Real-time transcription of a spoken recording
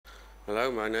Hello,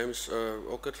 my name is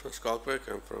Ockert Vanschalkwyk.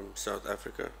 I'm from South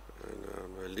Africa, and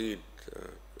I'm a lead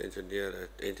engineer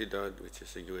at Entidad, which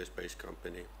is a US-based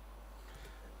company.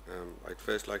 I'd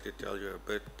first like to tell you a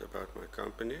bit about my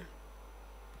company.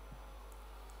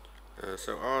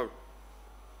 So our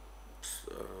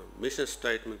mission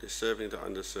statement is serving the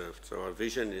underserved. So our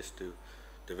vision is to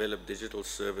develop digital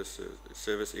service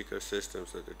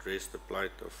ecosystems that address the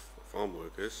plight of farm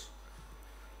workers.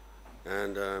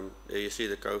 And there you see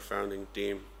the co-founding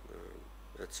team.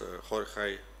 That's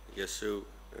Jorge, Yesu,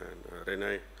 and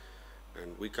Rene.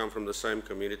 And we come from the same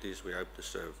communities we hope to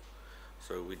serve.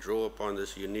 So we draw upon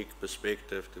this unique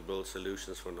perspective to build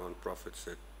solutions for non-profits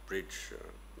that bridge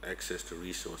access to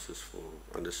resources for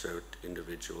underserved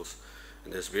individuals.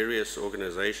 And there's various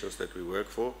organizations that we work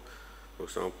for. For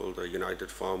example, the United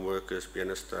Farm Workers,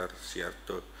 Bienestar,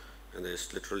 Cierto, and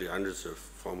there's literally hundreds of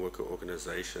farm worker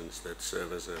organizations that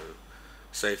serve as a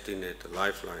safety net, a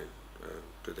lifeline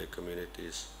to their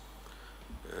communities.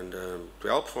 And to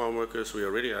help farm workers, we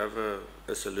already have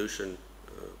a solution,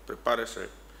 Prepárese.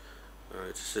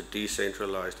 It's a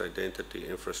decentralized identity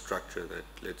infrastructure that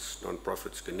lets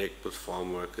nonprofits connect with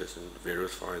farm workers and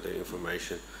verify their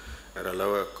information at a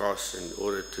lower cost in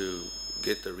order to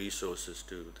get the resources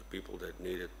to the people that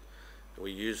need it. And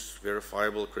we use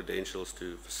verifiable credentials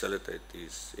to facilitate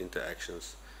these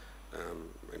interactions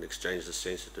and exchange the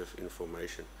sensitive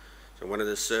information. So one of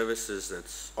the services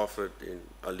that's offered in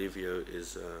Alivio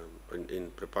is,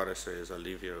 in Prepárese is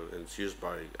Alivio, and it's used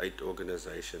by 8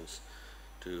 organizations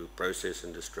to process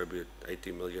and distribute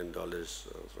 $80 million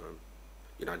of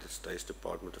United States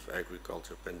Department of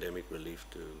Agriculture pandemic relief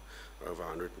to over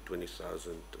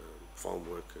 120,000 farm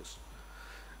workers.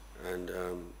 And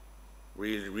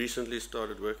we recently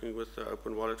started working with the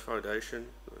Open Wallet Foundation,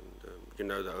 and you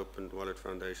know the Open Wallet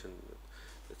Foundation.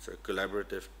 It's a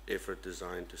collaborative effort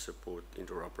designed to support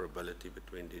interoperability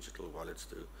between digital wallets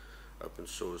to open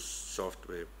source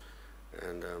software.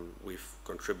 And we've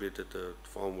contributed the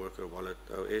Farm Worker Wallet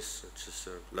OS, which is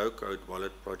a low-code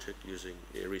wallet project using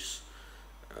Aries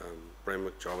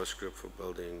framework JavaScript for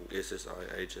building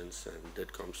SSI agents and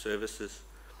DITCOM services.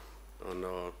 And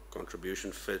our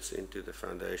contribution fits into the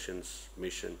Foundation's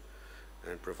mission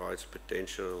and provides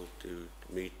potential to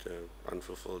meet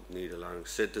unfulfilled need, allowing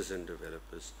citizen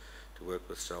developers to work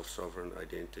with self-sovereign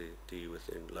identity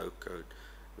within low-code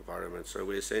environments. So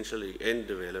we're essentially end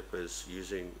developers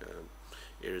using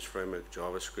Aries framework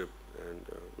JavaScript, and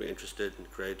we're interested in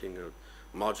creating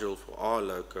a module for our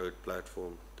low-code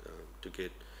platform to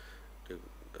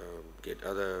get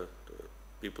other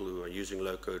people who are using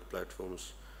low-code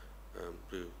platforms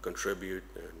to contribute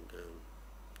and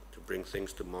to bring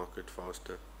things to market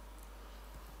faster.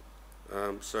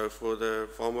 So for the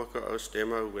Farmworker OS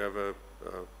demo, we have a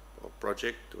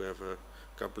project. We have a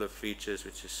couple of features,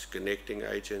 which is connecting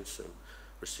agents and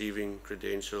receiving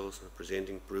credentials and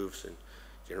presenting proofs and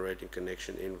generating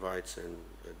connection invites and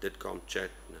a DITCOM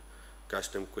chat and a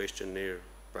custom questionnaire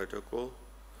protocol.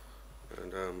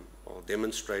 And I'll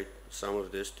demonstrate some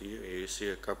of this to you. Here you see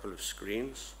a couple of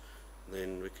screens.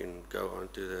 Then we can go on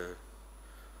to the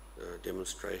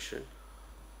demonstration.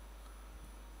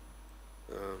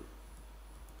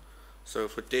 So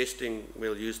for testing,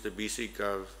 we'll use the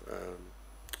BCGov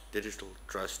Digital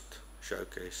Trust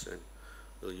Showcase, and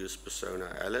we'll use Persona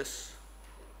Alice.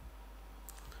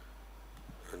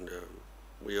 And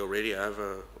we already have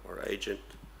our agent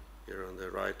here on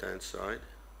the right-hand side,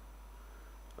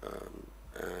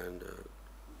 and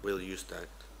we'll use that.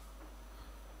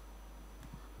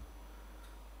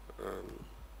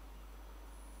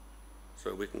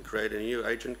 So we can create a new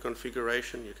agent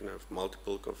configuration. You can have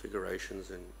multiple configurations,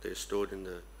 and they're stored in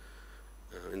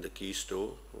the key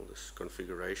store, all this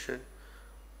configuration.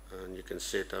 And you can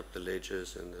set up the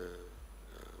ledgers and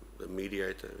the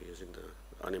mediator using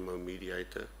the Animo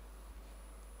mediator.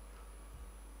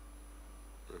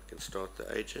 And we can start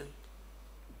the agent.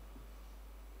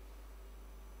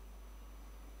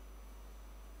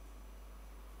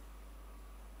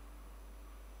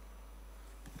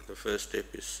 The first step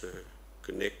is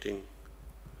connecting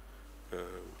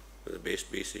with the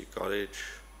best BC college.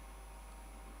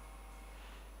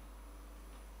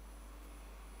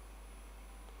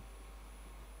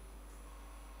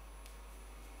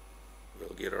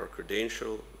 We'll get our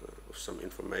credential with some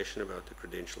information about the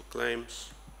credential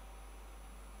claims.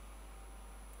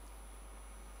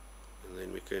 And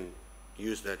then we can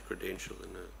use that credential in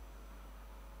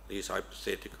these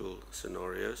hypothetical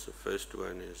scenarios. The first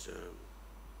one is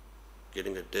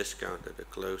getting a discount at a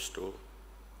clothes store.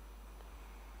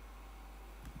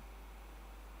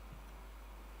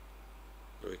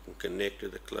 We can connect to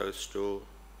the clothes store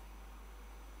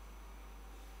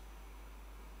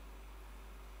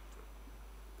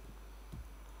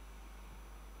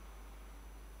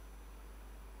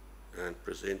and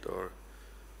present our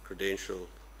credential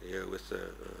here with the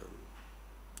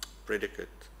predicate,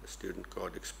 the student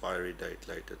card expiry date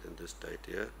later than this date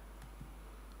here.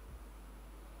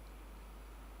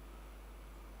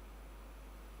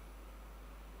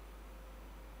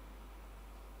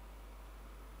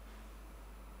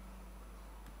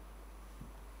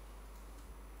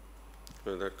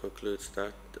 So that concludes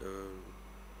that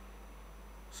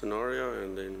scenario,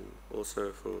 and then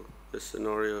also for this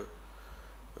scenario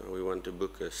we want to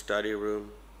book a study room.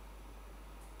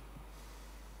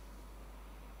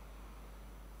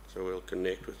 So we'll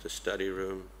connect with the study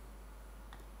room.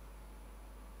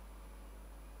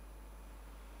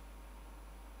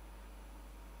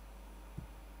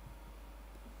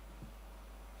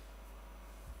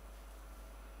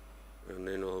 And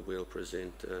then we'll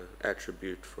present an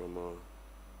attribute from our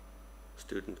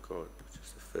student card, which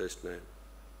is the first name.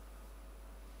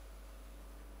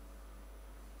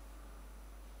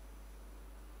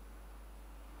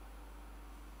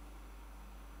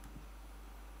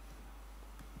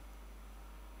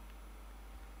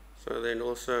 So then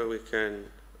also we can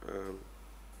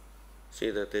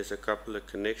see that there's a couple of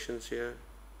connections here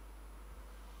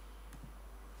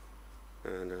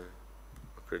and a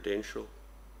credential.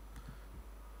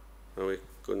 And we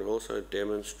can also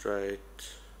demonstrate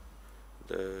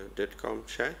the DITCOM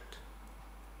chat.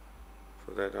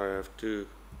 For that I have two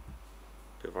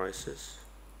devices.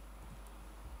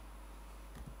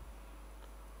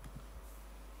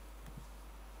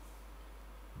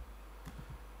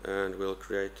 And we'll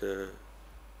create a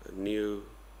new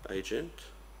agent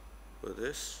for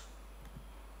this,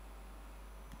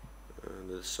 and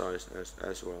the size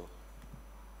as well.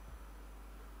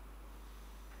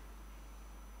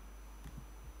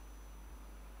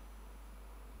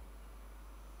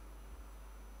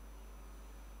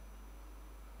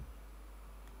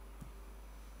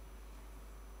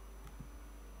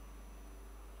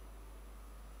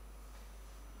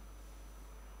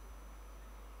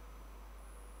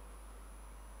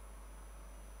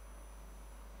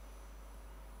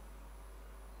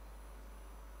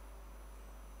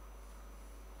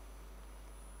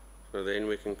 So then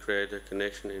we can create a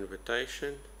connection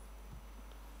invitation,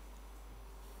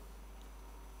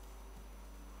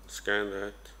 scan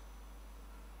that,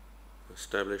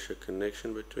 establish a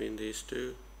connection between these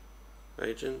two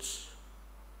agents.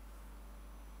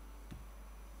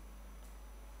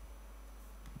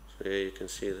 So here you can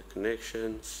see the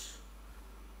connections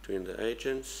between the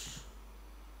agents,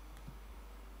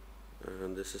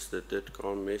 and this is the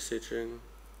DITCOM messaging.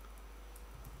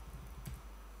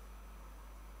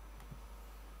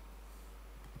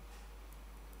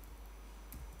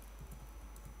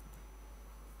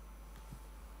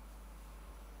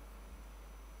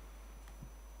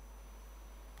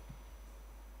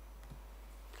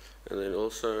 And then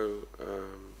also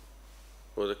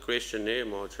for the questionnaire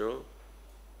module,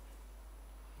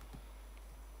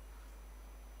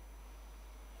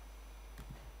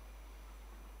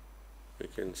 we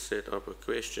can set up a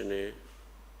questionnaire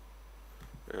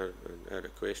and add a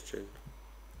question.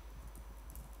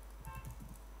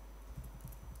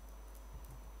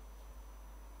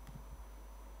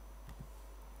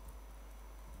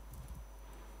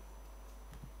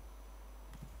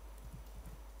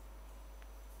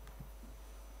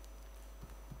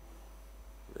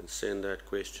 And send that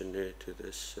questionnaire to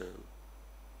this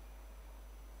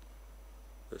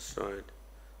side,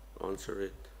 answer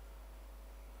it.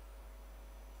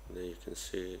 And there you can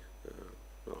see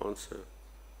the answer.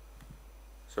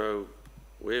 So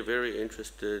we're very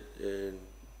interested in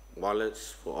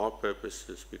wallets for our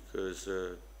purposes because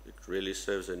it really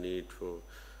serves a need for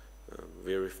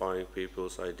verifying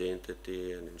people's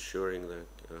identity and ensuring that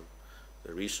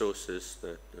the resources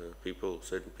that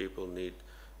certain people need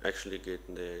actually get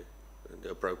in the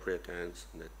appropriate hands,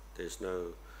 and that there's no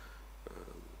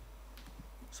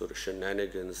sort of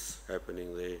shenanigans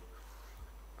happening there.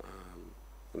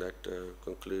 That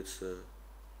concludes the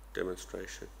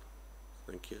demonstration.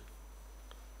 Thank you.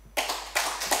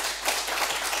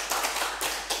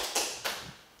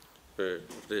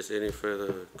 If there's any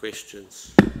further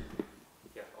questions.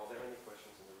 Yeah, are there any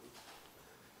questions in the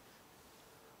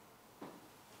room?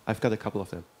 I've got a couple of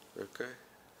them. Okay.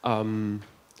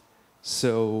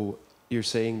 So you're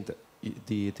saying that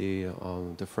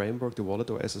the framework, the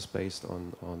wallet OS is based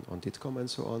on DITCOM and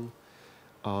so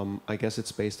on. I guess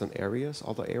it's based on areas,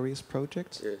 other areas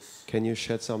projects? Yes. Can you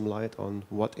shed some light on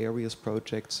what areas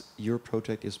projects your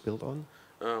project is built on?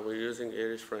 We're using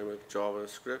Aries Framework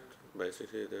JavaScript,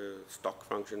 basically the stock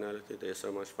functionality. There's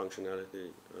so much functionality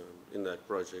in that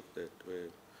project that we're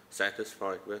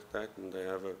satisfied with that, and they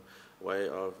have a way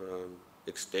of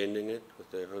extending it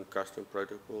with their own custom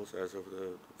protocols. As of the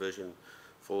version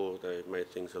 4, they made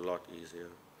things a lot easier.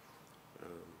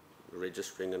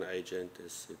 Registering an agent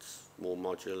it's more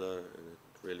modular and it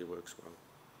really works well.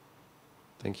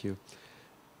 Thank you.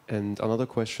 And another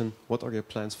question, what are your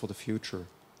plans for the future?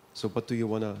 So how do you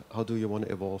want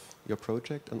to evolve your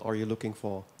project, and are you looking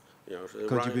for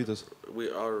contributors? We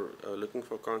are looking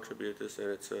for contributors, and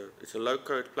it's a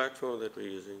low-code platform that we're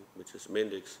using, which is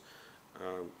Mendix.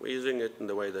 We're using it in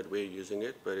the way that we're using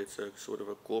it, but it's a sort of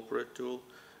a corporate tool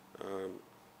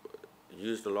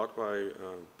used a lot by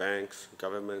banks,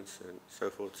 governments, and so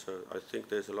forth. So I think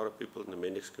there's a lot of people in the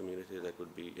Mendix community that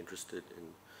would be interested in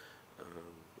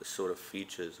the sort of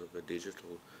features of a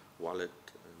digital wallet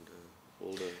and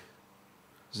all the...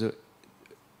 So,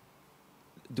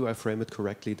 do I frame it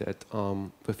correctly that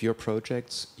with your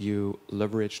projects you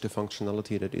leverage the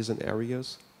functionality that is in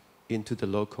areas into the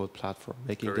low-code platform,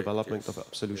 making Correct, development yes.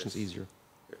 of solutions Yes. easier?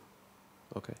 Yeah.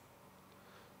 Okay.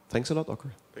 Thanks a lot,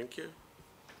 Ockert. Thank you.